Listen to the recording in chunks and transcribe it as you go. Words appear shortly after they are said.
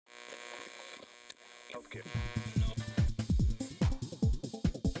Okay.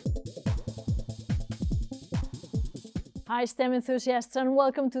 Hi STEM enthusiasts, and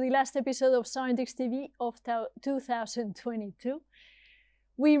welcome to the last episode of Scientix TV of 2022.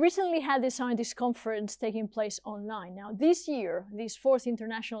 We recently had the Scientix Conference taking place online. Now this year, this 4th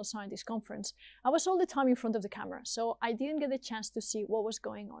International Scientix Conference, I was all the time in front of the camera, so I didn't get the chance to see what was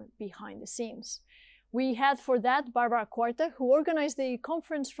going on behind the scenes. We had for that Barbara Quarta, who organized the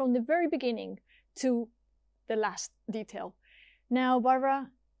conference from the very beginning to the last detail. Now, Barbara,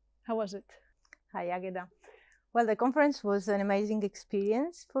 how was it? Hi, Agata. Well, the conference was an amazing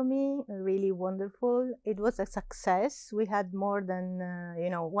experience for me, really wonderful. It was a success. We had more than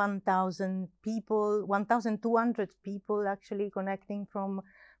 1,000 people, 1,200 people actually connecting from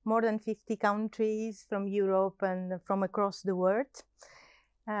more than 50 countries, from Europe and from across the world.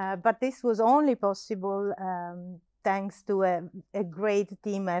 But this was only possible thanks to a great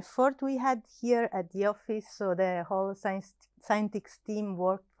team effort we had here at the office. So the whole Scientix team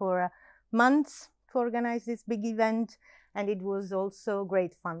worked for months to organize this big event, and it was also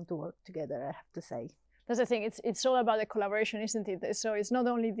great fun to work together, I have to say. That's the thing, it's all about the collaboration, isn't it? So it's not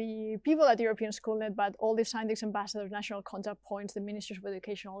only the people at the European Schoolnet, but all the Scientix ambassadors, national contact points, the ministries of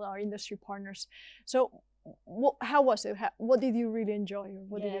education, all our industry partners. So how was it? What did you really enjoy? Or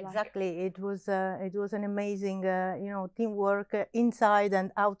what did you like? Exactly. It was an amazing teamwork inside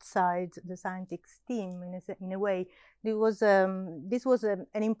and outside the Scientix team in a way. This was an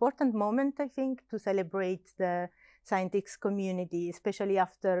important moment, I think, to celebrate the Scientix community, especially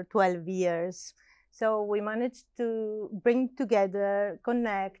after 12 years. So we managed to bring together,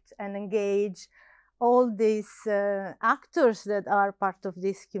 connect and engage all these actors that are part of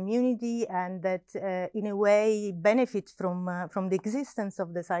this community and that in a way benefit from the existence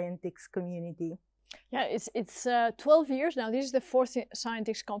of the Scientix community. Yeah, it's 12 years now. This is the 4th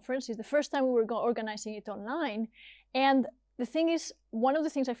Scientix conference. It's the first time we were organizing it online. And the thing is, one of the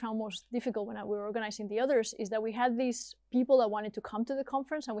things I found most difficult when we were organizing the others is that we had these people that wanted to come to the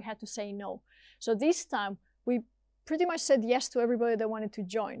conference and we had to say no. So this time we pretty much said yes to everybody that wanted to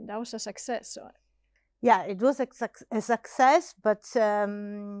join. That was a success. So yeah, it was a success, but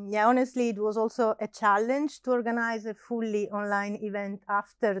honestly, it was also a challenge to organize a fully online event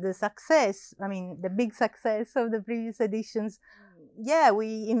after the success. I mean, the big success of the previous editions. Yeah,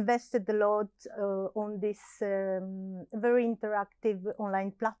 we invested a lot on this very interactive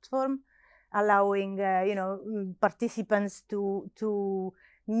online platform, allowing participants to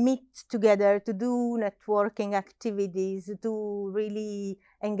meet together, to do networking activities, to really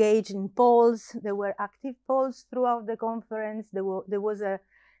engage in polls. There were active polls throughout the conference. There was a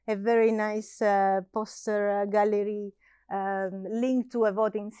very nice poster gallery linked to a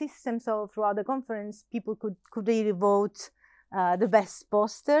voting system. So throughout the conference, people could really vote the best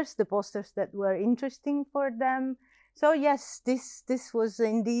posters, the posters that were interesting for them. So yes, this was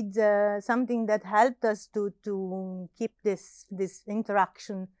indeed something that helped us to keep this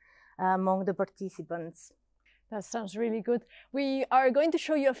interaction among the participants. That sounds really good. We are going to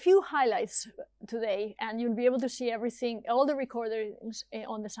show you a few highlights today, and you'll be able to see everything, all the recordings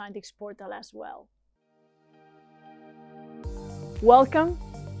on the Scientix portal as well. Welcome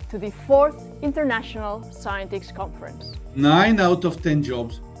to the 4th International Scientix Conference. 9 out of 10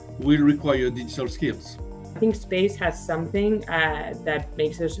 jobs will require digital skills. I think space has something that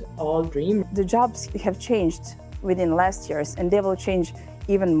makes us all dream. The jobs have changed within last years, and they will change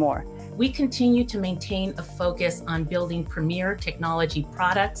even more. We continue to maintain a focus on building premier technology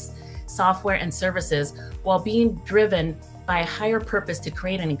products, software, and services while being driven by a higher purpose to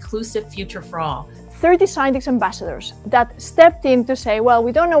create an inclusive future for all. 30 Scientix ambassadors that stepped in to say, well,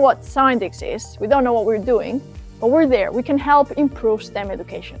 we don't know what Scientix is, we don't know what we're doing, but we're there. We can help improve STEM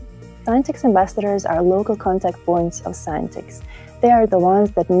education. Scientix ambassadors are local contact points of Scientix. They are the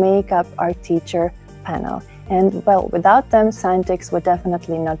ones that make up our teacher panel. And well, without them, Scientix would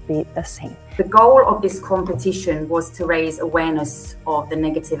definitely not be the same. The goal of this competition was to raise awareness of the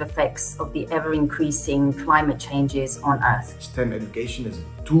negative effects of the ever-increasing climate changes on Earth. STEM education is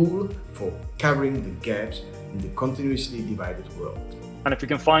a tool for covering the gaps in the continuously divided world. And if we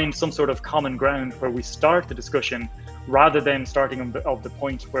can find some sort of common ground where we start the discussion, rather than starting of the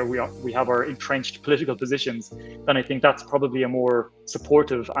point where we have our entrenched political positions, then I think that's probably a more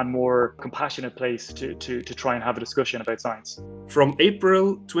supportive and more compassionate place to try and have a discussion about science. From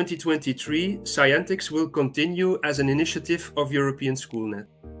April 2023, Scientix will continue as an initiative of European Schoolnet.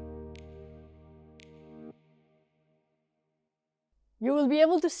 You will be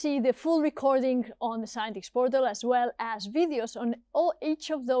able to see the full recording on the Scientix portal, as well as videos on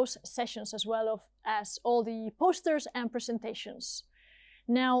each of those sessions, as well as all the posters and presentations.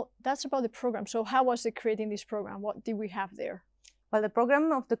 Now, that's about the program. So how was it creating this program? What did we have there? Well, the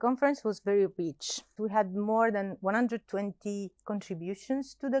program of the conference was very rich. We had more than 120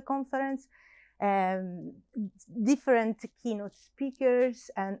 contributions to the conference, different keynote speakers,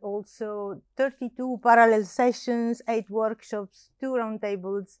 and also 32 parallel sessions, 8 workshops, 2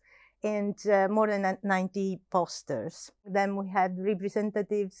 roundtables, and more than 90 posters. Then we had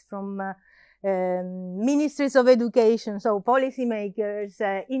representatives from ministries of education, so policymakers,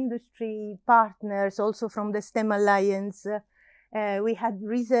 industry partners, also from the STEM Alliance. We had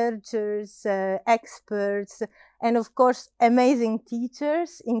researchers, experts, and of course, amazing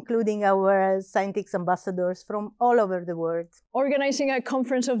teachers, including our Scientix ambassadors from all over the world. Organizing a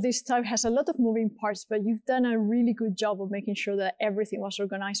conference of this type has a lot of moving parts, but you've done a really good job of making sure that everything was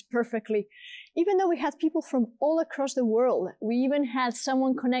organized perfectly. Even though we had people from all across the world, we even had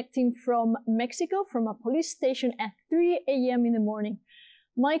someone connecting from Mexico, from a police station at 3 a.m. in the morning.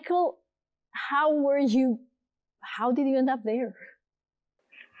 Michael, how did you end up there?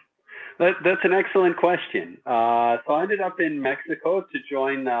 That's an excellent question. So I ended up in Mexico to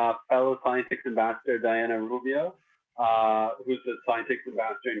join fellow Scientix ambassador Diana Rubio, who's the Scientix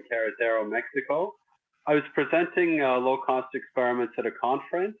ambassador in Querétaro, Mexico. I was presenting low-cost experiments at a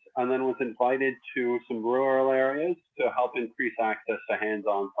conference and then was invited to some rural areas to help increase access to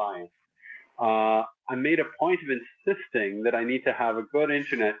hands-on science. I made a point of insisting that I need to have a good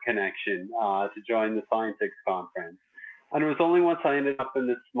internet connection to join the Scientix conference. And it was only once I ended up in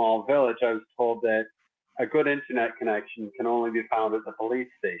this small village, I was told that a good internet connection can only be found at the police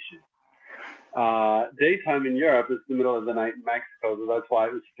station. Daytime in Europe is the middle of the night in Mexico, so that's why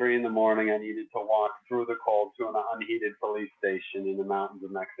it was 3 in the morning. I needed to walk through the cold to an unheated police station in the mountains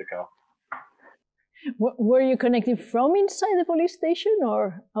of Mexico. Were you connected from inside the police station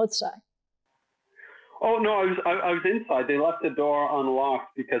or outside? Oh, no, I was inside. They left the door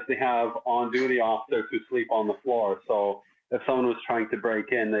unlocked because they have on-duty officers who sleep on the floor. So if someone was trying to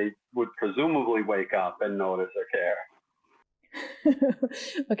break in, they would presumably wake up and notice or care.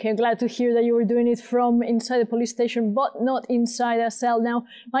 Okay, I'm glad to hear that you were doing it from inside the police station, but not inside a cell. Now,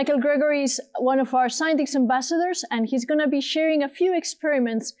 Michael Gregory is one of our Scientix ambassadors, and he's going to be sharing a few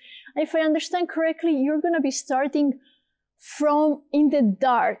experiments. If I understand correctly, you're going to be starting from in the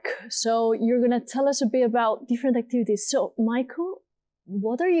dark. So you're going to tell us a bit about different activities. So Michael,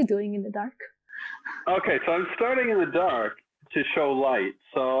 what are you doing in the dark? Okay, so I'm starting in the dark to show light.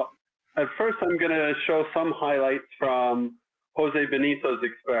 So at first I'm going to show some highlights from Jose Benito's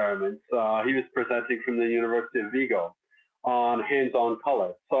experiments. He was presenting from the University of Vigo on hands-on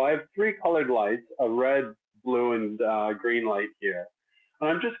color. So I have 3 colored lights, a red, blue, and green light here. And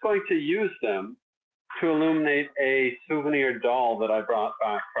I'm just going to use them to illuminate a souvenir doll that I brought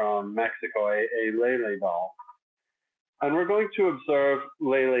back from Mexico, a Lele doll. And we're going to observe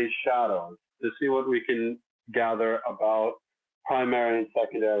Lele's shadows to see what we can gather about primary and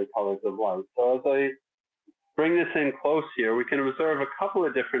secondary colors of light. So as I bring this in close here, we can observe a couple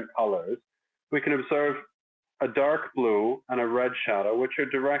of different colors. We can observe a dark blue and a red shadow, which are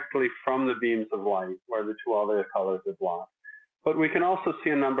directly from the beams of light, where the 2 other colors are blocked. But we can also see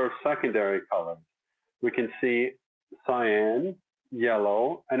a number of secondary colors. We can see cyan,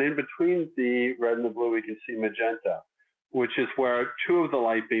 yellow, and in between the red and the blue, we can see magenta, which is where 2 of the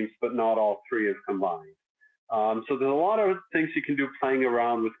light beams, but not all 3 have combined. So there's a lot of things you can do playing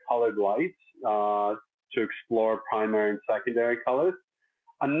around with colored lights to explore primary and secondary colors.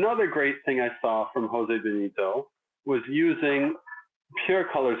 Another great thing I saw from Jose Benito was using pure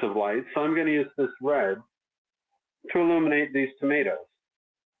colors of light. So I'm going to use this red to illuminate these tomatoes.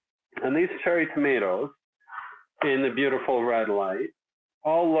 And these cherry tomatoes in the beautiful red light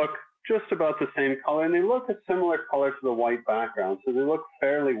all look just about the same color, and they look a similar color to the white background. So they look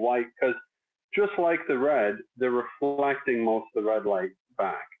fairly white because just like the red, they're reflecting most of the red light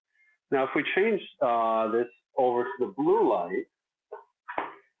back. Now, if we change this over to the blue light,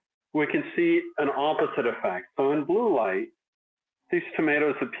 we can see an opposite effect. So in blue light, these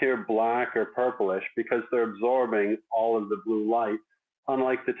tomatoes appear black or purplish because they're absorbing all of the blue light,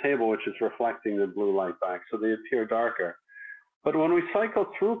 unlike the table, which is reflecting the blue light back, so they appear darker. But when we cycle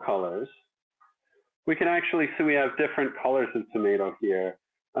through colors, we can actually see we have different colors of tomato here,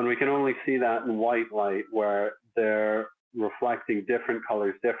 and we can only see that in white light where they're reflecting different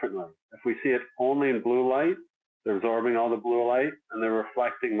colors differently. If we see it only in blue light, they're absorbing all the blue light, and they're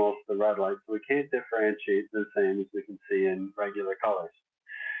reflecting most of the red light, so we can't differentiate the same as we can see in regular colors.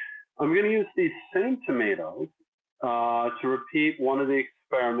 I'm going to use these same tomatoes to repeat one of the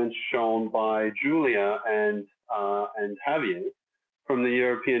experiments shown by Julia and Javier from the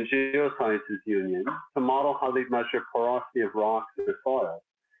European Geosciences Union to model how they measure porosity of rocks or soil.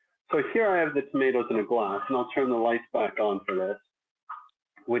 So here I have the tomatoes in a glass, and I'll turn the lights back on for this.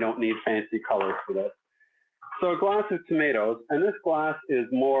 We don't need fancy colors for this. So a glass of tomatoes, and this glass is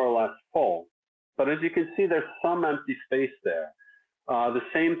more or less full. But as you can see, there's some empty space there. The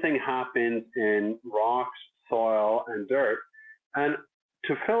same thing happens in rocks, soil, and dirt. And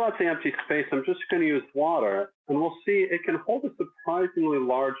to fill out the empty space, I'm just going to use water, and we'll see it can hold a surprisingly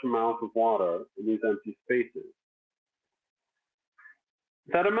large amount of water in these empty spaces.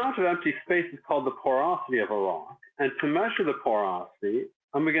 That amount of empty space is called the porosity of a rock. And to measure the porosity,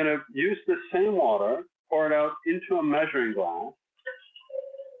 I'm going to use the same water, pour it out into a measuring glass.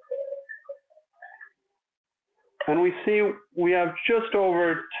 And we see we have just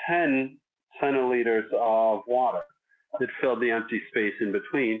over 10 centiliters of water that filled the empty space in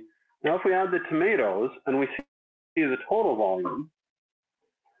between. Now, if we add the tomatoes and we see the total volume,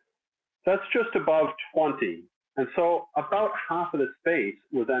 that's just above 20. And so about half of the space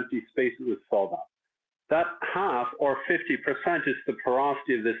was empty space that was filled up. That half, or 50%, is the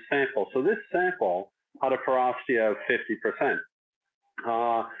porosity of this sample. So this sample had a porosity of 50%.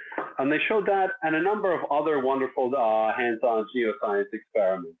 And they showed that and a number of other wonderful hands-on geoscience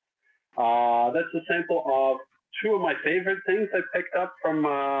experiments. That's a sample of two of my favorite things I picked up from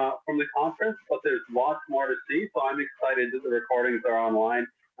the conference, but there's lots more to see, so I'm excited that the recordings are online.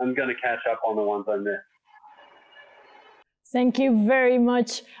 I'm going to catch up on the ones I missed. Thank you very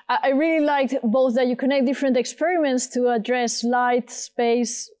much. I really liked both that you connect different experiments to address light,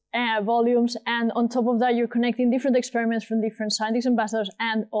 space, volumes, and on top of that, you're connecting different experiments from different Scientix ambassadors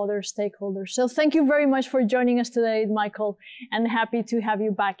and other stakeholders. So thank you very much for joining us today, Michael, and happy to have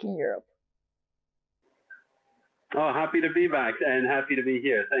you back in Europe. Oh, happy to be back and happy to be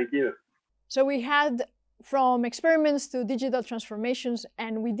here. Thank you. So we had from experiments to digital transformations,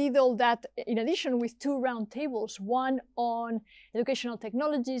 and we did all that in addition with two round tables, one on educational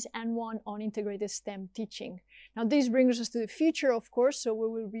technologies and one on integrated STEM teaching. Now this brings us to the future, of course, so we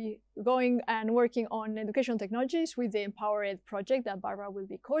will be going and working on educational technologies with the Empower Ed project that Barbara will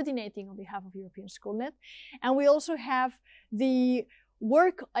be coordinating on behalf of European Schoolnet. And we also have the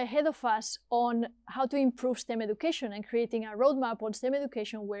work ahead of us on how to improve STEM education and creating a roadmap on STEM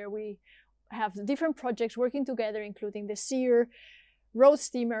education where we have different projects working together, including the SEER, Road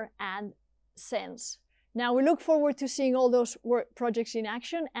Steamer, and SENSE. Now, we look forward to seeing all those projects in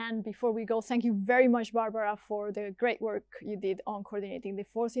action. And before we go, thank you very much, Barbara, for the great work you did on coordinating the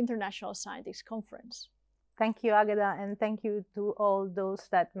 4th International Scientix Conference. Thank you, Agata, and thank you to all those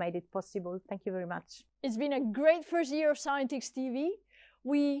that made it possible. Thank you very much. It's been a great first year of Scientix TV.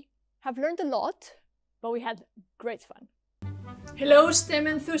 We have learned a lot, but we had great fun. Hello, STEM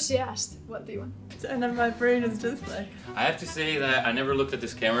enthusiast. What do you want? And then my brain is just like... I have to say that I never looked at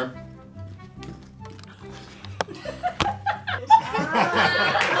this camera.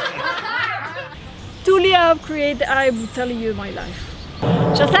 Tulia created, I'm telling you my life.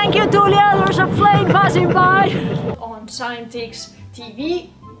 So thank you, Tulia. There's a plane passing by. On Scientix TV,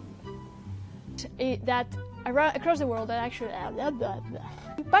 that across the world, that actually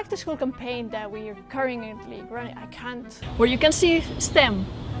back to school campaign that we are currently running. I can't. Where you can see STEM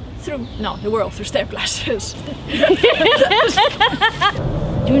through the world through STEM classes.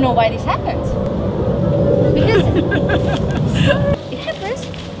 Do you know why this happens? Because it happens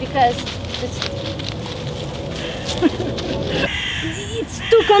because it's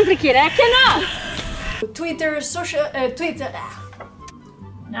too complicated. I cannot. Twitter, social, Twitter.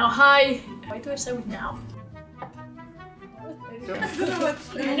 Now, hi. Why do I say it now?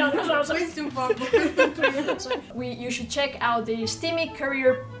 You should check out the STEMIT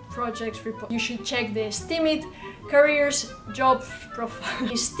career projects report. You should check the STEMIT careers job profile.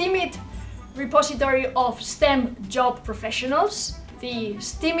 The STEMIT repository of STEM job professionals. The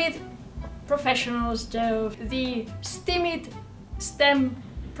STEMIT professionals job. The STEMIT STEM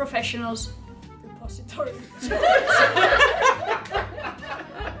professionals repository.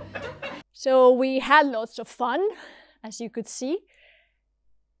 So we had lots of fun, as you could see.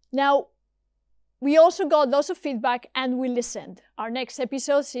 Now, we also got lots of feedback and we listened. Our next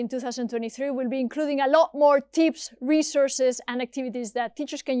episodes in 2023 will be including a lot more tips, resources, and activities that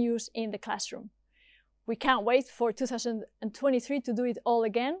teachers can use in the classroom. We can't wait for 2023 to do it all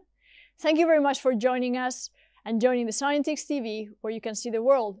again. Thank you very much for joining us and joining the Scientix TV, where you can see the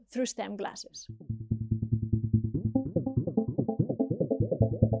world through STEM glasses.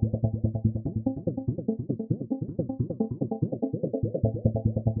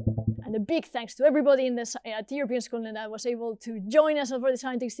 And a big thanks to everybody in at the European Schoolnet that was able to join us for the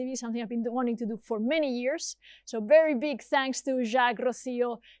Scientix TV, something I've been wanting to do for many years. So very big thanks to Jacques,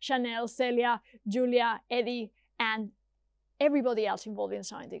 Rocio, Chanel, Celia, Julia, Eddie, and everybody else involved in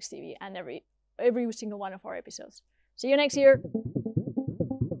Scientix TV and every single one of our episodes. See you next year.